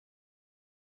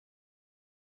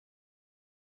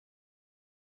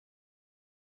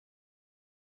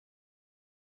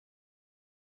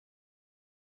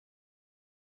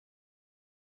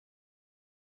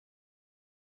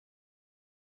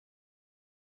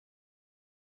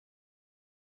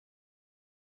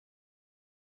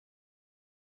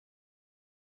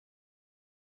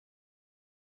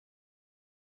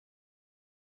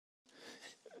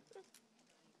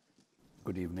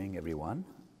Good evening, everyone.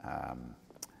 Um,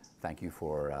 Thank you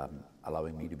for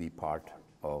allowing me to be part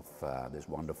of this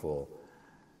wonderful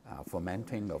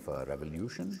fomenting of a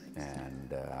revolution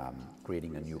and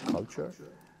creating a new culture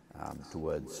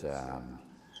towards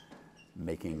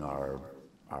making our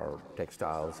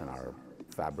textiles and our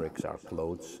fabrics, our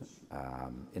clothes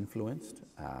influenced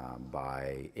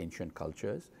by ancient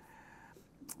cultures.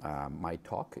 My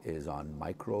talk is on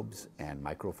microbes and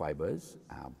microfibers,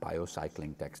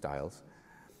 biocycling textiles.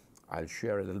 I'll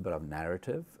share a little bit of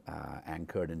narrative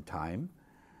anchored in time,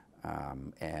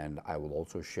 and I will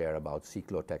also share about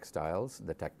cyclotextiles,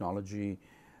 the technology,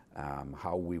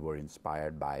 how we were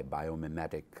inspired by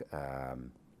biomimetic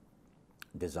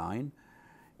design,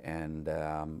 and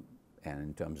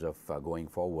in terms of going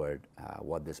forward,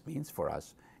 what this means for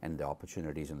us and the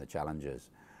opportunities and the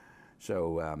challenges.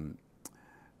 So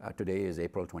today is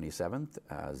April 27th,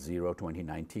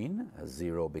 2019,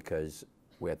 zero because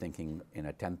we're thinking in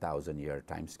a 10,000 year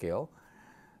time scale.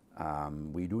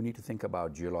 We do need to think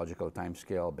about geological time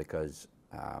scale because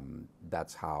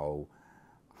that's how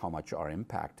much our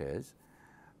impact is.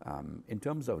 In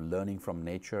terms of learning from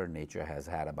nature, nature has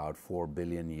had about 4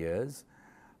 billion years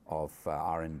of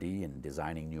R&D in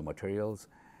designing new materials.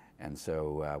 And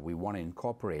so we want to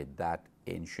incorporate that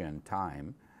ancient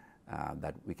time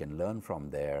that we can learn from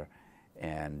there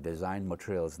and design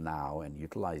materials now and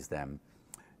utilize them,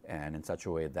 and in such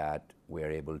a way that we're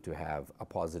able to have a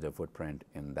positive footprint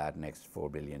in that next 4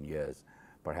 billion years,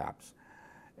 perhaps.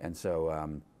 And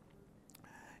so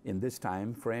in this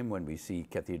time frame, when we see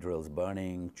cathedrals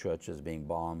burning, churches being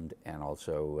bombed, and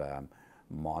also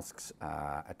mosques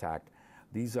attacked,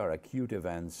 these are acute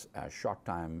events,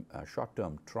 short-term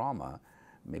trauma,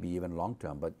 maybe even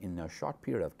long-term, but in a short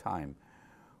period of time,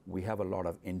 we have a lot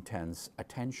of intense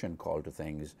attention called to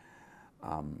things,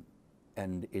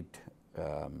 and it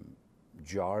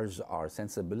jars our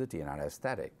sensibility and our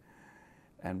aesthetic.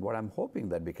 And what I'm hoping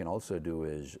that we can also do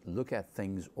is look at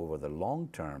things over the long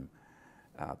term,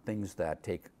 things that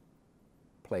take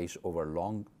place over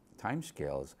long time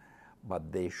scales,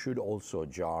 but they should also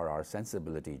jar our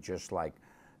sensibility just like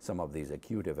some of these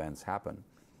acute events happen.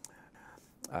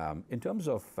 In terms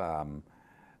of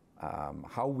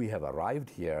how we have arrived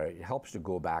here, it helps to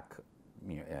go back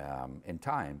in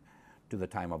time to the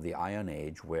time of the Iron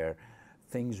Age, where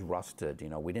things rusted.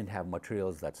 We didn't have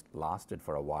materials that lasted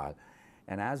for a while.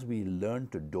 And as we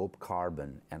learned to dope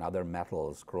carbon and other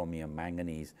metals, chromium,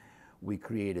 manganese, we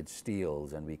created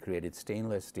steels and we created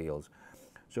stainless steels.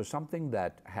 So something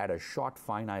that had a short,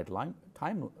 finite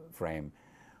time frame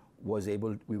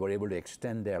we were able to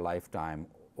extend their lifetime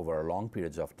over long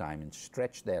periods of time and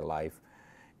stretch their life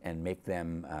and make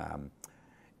them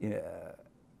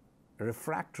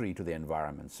refractory to the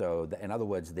environment. So in other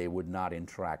words, they would not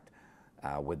interact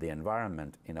with the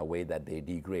environment in a way that they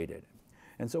degraded.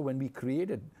 And so when we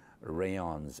created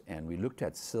rayons and we looked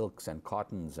at silks and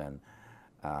cottons and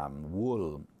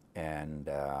wool and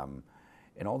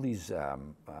all these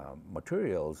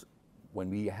materials, when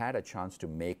we had a chance to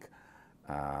make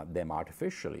them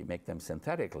artificially, make them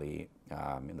synthetically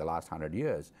in the last 100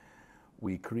 years,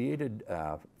 we created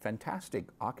fantastic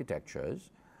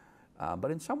architectures,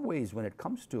 but in some ways, when it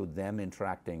comes to them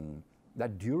interacting,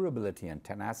 that durability and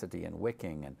tenacity and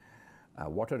wicking and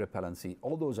water repellency,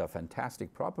 all those are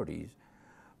fantastic properties.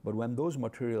 But when those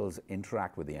materials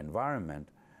interact with the environment,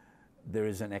 there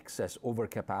is an excess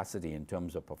overcapacity in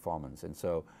terms of performance. And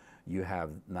so you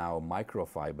have now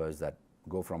microfibers that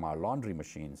go from our laundry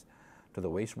machines to the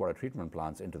wastewater treatment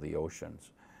plants into the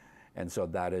oceans. And so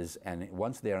that is, and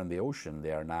once they're in the ocean,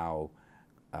 they are now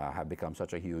have become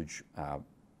such a huge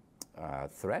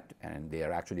threat, and they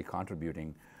are actually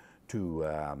contributing to,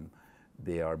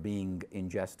 they are being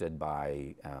ingested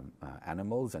by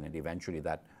animals, and eventually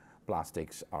that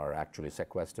plastics are actually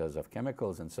sequesters of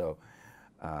chemicals, and so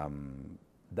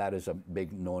that is a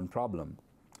big known problem.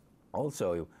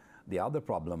 Also, the other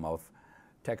problem of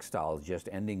textiles just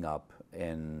ending up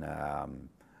in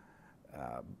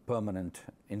permanent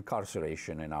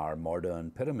incarceration in our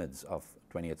modern pyramids of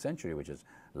 20th century, which is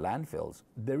landfills.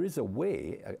 There is a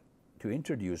way to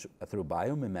introduce, through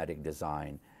biomimetic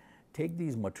design, take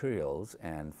these materials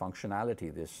and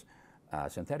functionality, this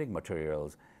synthetic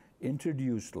materials,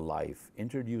 introduce life,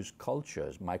 introduce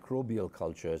cultures, microbial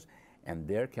cultures, and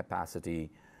their capacity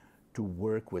to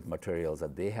work with materials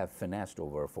that they have finessed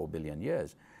over 4 billion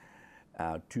years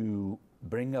to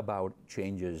bring about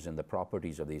changes in the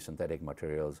properties of these synthetic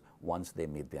materials once they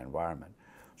meet the environment.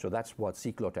 So that's what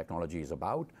cyclotechnology is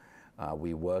about.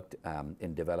 We worked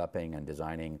in developing and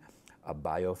designing a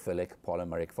biophilic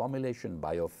polymeric formulation,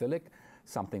 biophilic,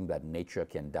 something that nature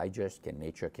can digest,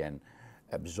 nature can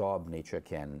absorb, nature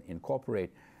can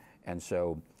incorporate. And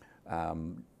so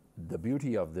the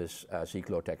beauty of this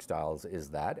cyclotextiles is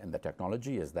that, and the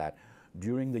technology is that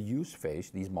during the use phase,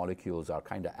 these molecules are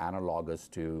kind of analogous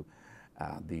to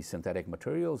the synthetic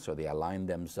materials, so they align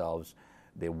themselves.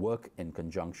 They work in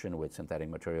conjunction with synthetic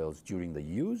materials during the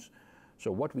use.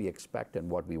 So what we expect and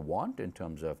what we want in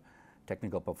terms of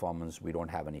technical performance, we don't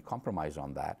have any compromise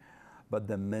on that. But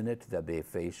the minute that they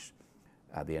face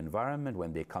the environment,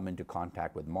 when they come into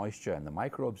contact with moisture and the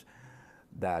microbes,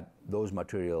 that those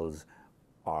materials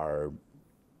are,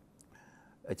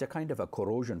 it's a kind of a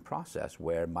corrosion process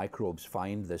where microbes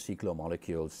find the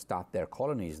cyclomolecules, start their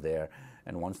colonies there,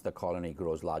 and once the colony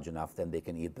grows large enough, then they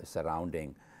can eat the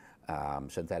surrounding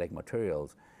synthetic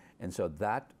materials. And so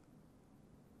that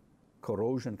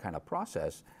corrosion kind of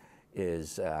process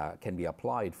is can be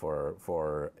applied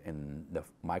for in the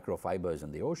microfibers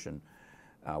in the ocean,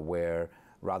 where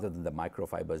rather than the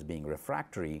microfibers being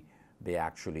refractory, they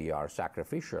actually are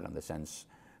sacrificial in the sense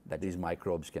that these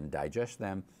microbes can digest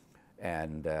them,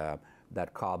 and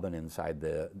that carbon inside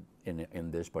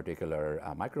in this particular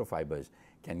microfibers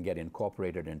can get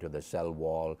incorporated into the cell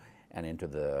wall and into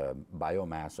the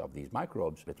biomass of these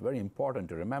microbes. It's very important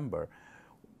to remember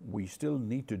we still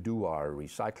need to do our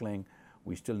recycling,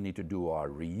 we still need to do our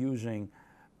reusing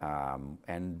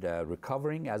and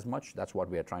recovering as much. That's what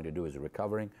we are trying to do, is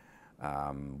recovering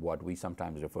what we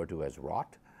sometimes refer to as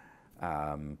rot.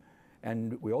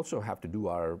 And we also have to do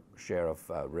our share of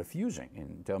refusing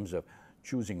in terms of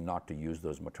choosing not to use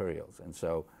those materials. And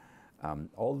so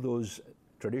all those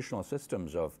traditional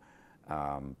systems of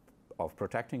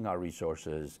protecting our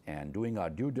resources and doing our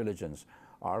due diligence,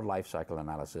 our life cycle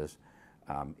analysis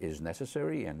is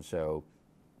necessary. And so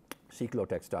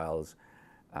cyclotextiles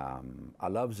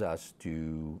allows us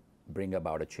to bring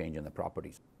about a change in the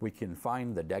properties. We can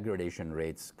find the degradation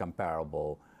rates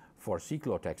comparable for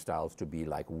cyclotextiles to be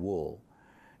like wool.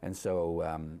 And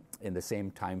so in the same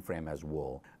time frame as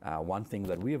wool. One thing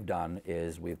that we have done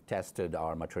is we've tested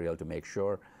our material to make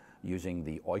sure, using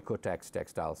the Oikotex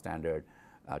textile standard,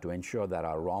 to ensure that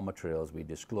our raw materials, we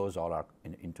disclose all our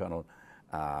internal,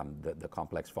 the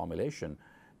complex formulation,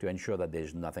 to ensure that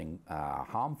there's nothing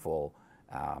harmful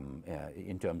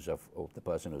in terms of the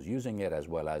person who's using it as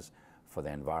well as for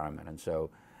the environment. And so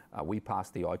we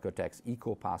passed the Oikotex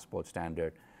Eco Passport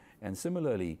standard. And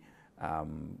similarly,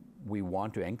 we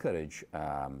want to encourage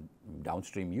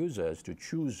downstream users to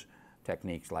choose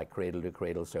techniques like Cradle to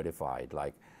Cradle certified,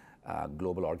 like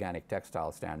Global Organic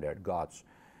Textile Standard, GOTS,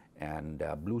 and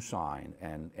Bluesign,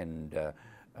 and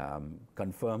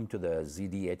conform to the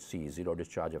ZDHC, Zero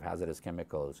Discharge of Hazardous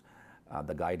Chemicals,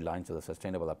 the guidelines of the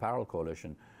Sustainable Apparel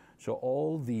Coalition. So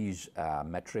all these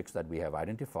metrics that we have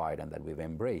identified and that we've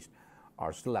embraced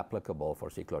are still applicable for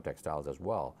cyclotextiles as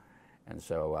well. And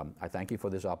so I thank you for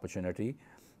this opportunity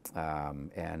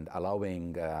and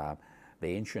allowing the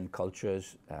ancient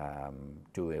cultures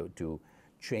to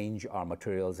change our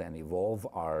materials and evolve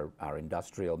our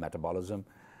industrial metabolism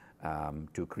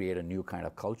to create a new kind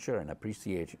of culture and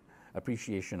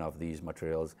appreciation of these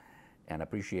materials and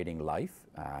appreciating life.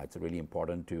 It's really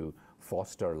important to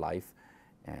foster life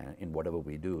in whatever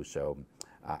we do. So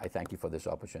I thank you for this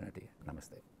opportunity.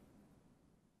 Namaste.